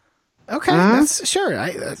 Hmm. Okay,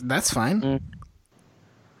 that's fine.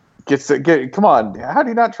 Come on, how do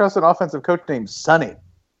you not trust an offensive coach named Sonny?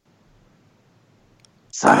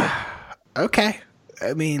 Sonny. Okay.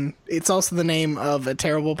 It's also the name of a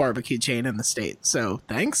terrible barbecue chain in the state, so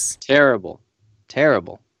thanks. Terrible.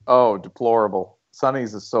 Oh, deplorable.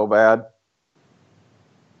 Sonny's is so bad.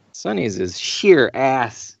 Sonny's is sheer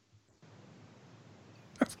ass.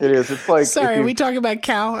 It is. It's like. Sorry, are we talking about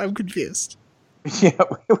Cal? I'm confused. Yeah,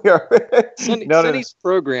 we are. Sonny's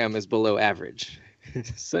program is below average.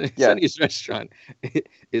 Sonny's restaurant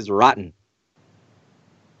is rotten.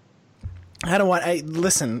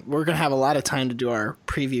 Listen, we're going to have a lot of time to do our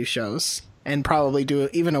preview shows and probably do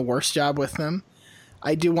even a worse job with them.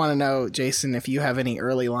 I do want to know, Jason, if you have any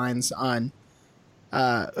early lines on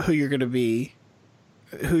who you're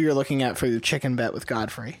looking at for your chicken bet with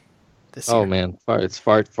Godfrey this year. Oh man, it's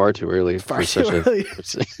far too early for such a.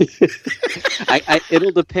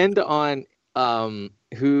 It'll depend on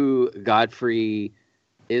who Godfrey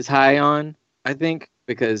is high on, I think,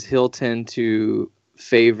 because he'll tend to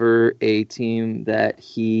favor a team that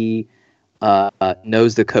he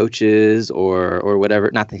knows the coaches or whatever.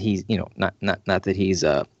 Not that he's not that he's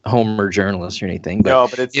a homer journalist or anything,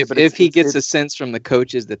 but, if he gets a sense from the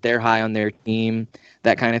coaches that they're high on their team,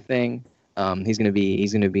 that kind of thing, he's gonna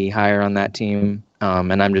be higher on that team.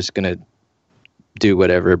 And I'm just gonna do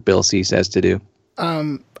whatever Bill C says to do.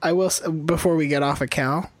 I will, before we get off of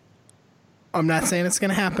Cal, I'm not saying it's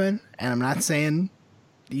gonna happen, and I'm not saying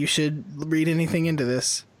you should read anything into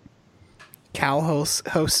this. Cal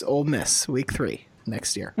hosts Ole Miss Week 3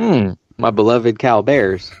 next year. My beloved Cal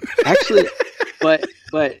Bears. Actually, but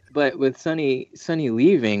with Sonny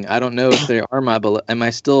leaving, I don't know if they are my beloved. Am I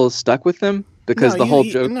still stuck with them? Because the whole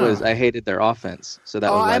joke was I hated their offense. So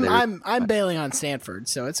that was why I'm bailing on Stanford,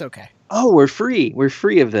 so it's okay. Oh, we're free. We're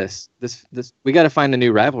free of this. This we got to find a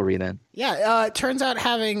new rivalry then. Yeah, it turns out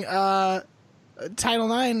having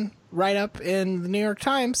Title IX right up in the New York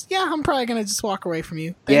Times. Yeah, I'm probably gonna just walk away from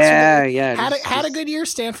you. Thanks had a good year,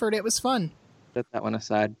 Stanford. It was fun. Set that one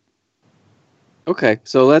aside. Okay,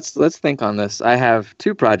 so let's think on this. I have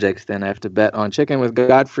 2 projects. Then I have to bet on chicken with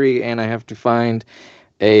Godfrey, and I have to find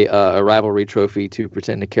a rivalry trophy to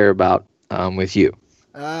pretend to care about with you.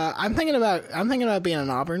 I'm thinking about being an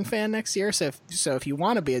Auburn fan next year. So if you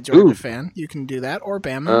want to be a Georgia fan, you can do that, or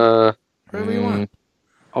Bama, whoever you want.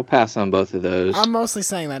 I'll pass on both of those. I'm mostly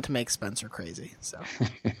saying that to make Spencer crazy. So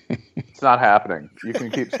it's not happening. You can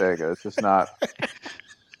keep saying it. It's just not.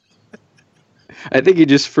 I think he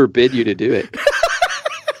just forbid you to do it.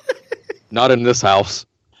 Not in this house.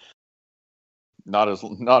 Not as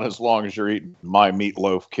long as you're eating my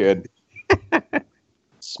meatloaf, kid.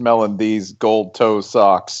 Smelling these gold toe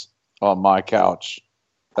socks on my couch.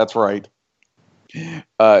 That's right.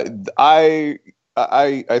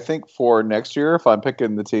 I think for next year, if I'm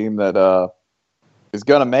picking the team that is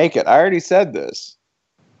going to make it, I already said this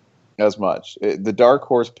as much. The dark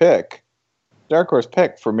horse pick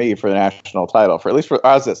for me for the national title, for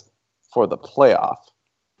the playoff.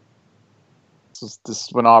 This is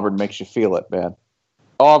when Auburn makes you feel it, man.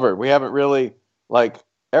 Auburn, we haven't really,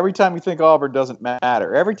 every time you think Auburn doesn't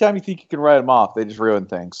matter, every time you think you can write them off, they just ruin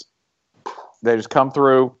things. They just come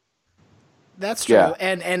through. That's true. Yeah.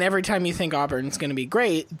 And every time you think Auburn's going to be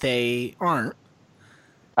great, they aren't.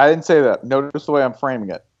 I didn't say that. Notice the way I'm framing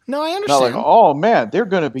it. No, I understand. Not oh, man, they're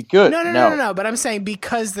going to be good. No. But I'm saying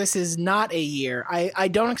because this is not a year, I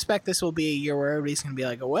don't expect this will be a year where everybody's going to be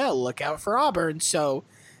like, well, look out for Auburn. So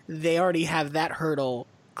they already have that hurdle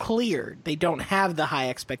cleared. They don't have the high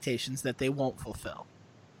expectations that they won't fulfill.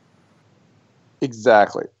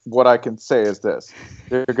 Exactly. What I can say is this.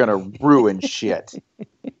 They're going to ruin shit.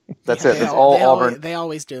 That's it. That's all Auburn. They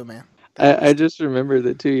always do, man. I just remember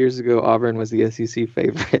that 2 years ago, Auburn was the SEC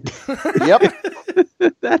favorite. Yep.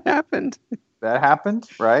 That happened. That happened,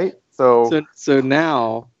 right? So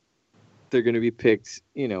now they're going to be picked,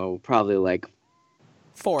 probably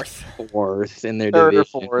fourth in their third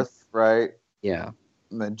division. Or fourth, right? Yeah.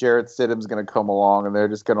 And then Jarrett Stidham's going to come along, and they're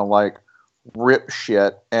just going to rip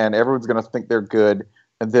shit, and everyone's going to think they're good,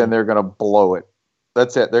 and then they're going to blow it.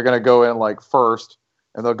 That's it. They're going to go in first,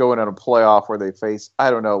 and they'll go in a playoff where they face,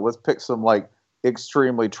 I don't know, let's pick some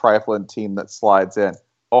extremely trifling team that slides in.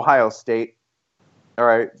 Ohio State. All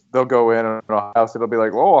right, they'll go in, and Ohio State will be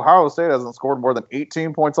like, "Whoa, Ohio State hasn't scored more than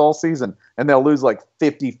 18 points all season," and they'll lose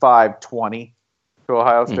 55-20 to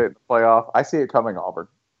Ohio State in the playoff. I see it coming, Auburn,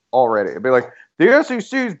 already. It'd be like, the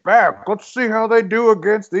SEC's back. Let's see how they do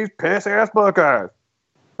against these piss-ass Buckeyes.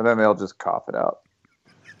 And then they'll just cough it out.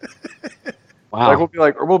 Wow.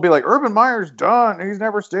 We'll be like, Urban Meyer's done. He's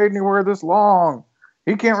never stayed anywhere this long.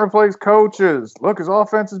 He can't replace coaches. Look, his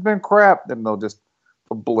offense has been crap. Then they'll just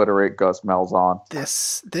obliterate Gus Malzahn.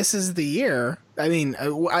 This is the year. I mean,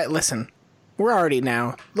 listen, we're already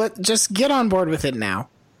now. Just get on board with it now.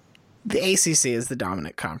 The ACC is the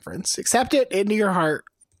dominant conference. Accept it into your heart.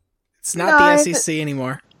 It's not the SEC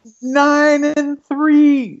anymore.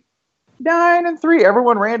 9-3. 9-3.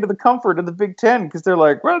 Everyone ran to the comfort of the Big Ten because they're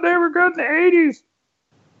like, well, they were good in the 80s.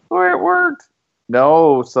 The way it worked.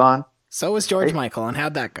 No, son. So was George Michael, and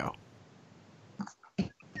how'd that go?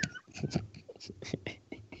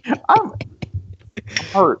 I'm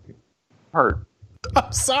hurt.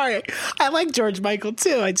 I'm sorry. I like George Michael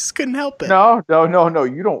too. I just couldn't help it. No.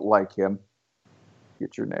 You don't like him.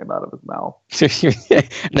 Get your name out of his mouth.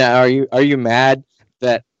 Now, are you mad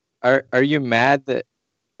that are you mad that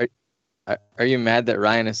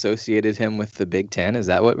Ryan associated him with the Big Ten? Is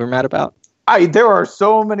that what we're mad about? There are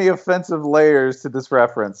so many offensive layers to this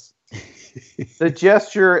reference. The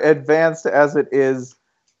gesture, advanced as it is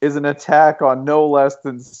an attack on no less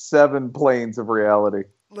than 7 planes of reality.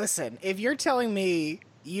 Listen, if you're telling me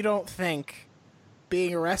you don't think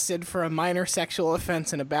being arrested for a minor sexual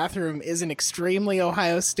offense in a bathroom isn't extremely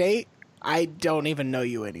Ohio State, I don't even know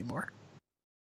you anymore.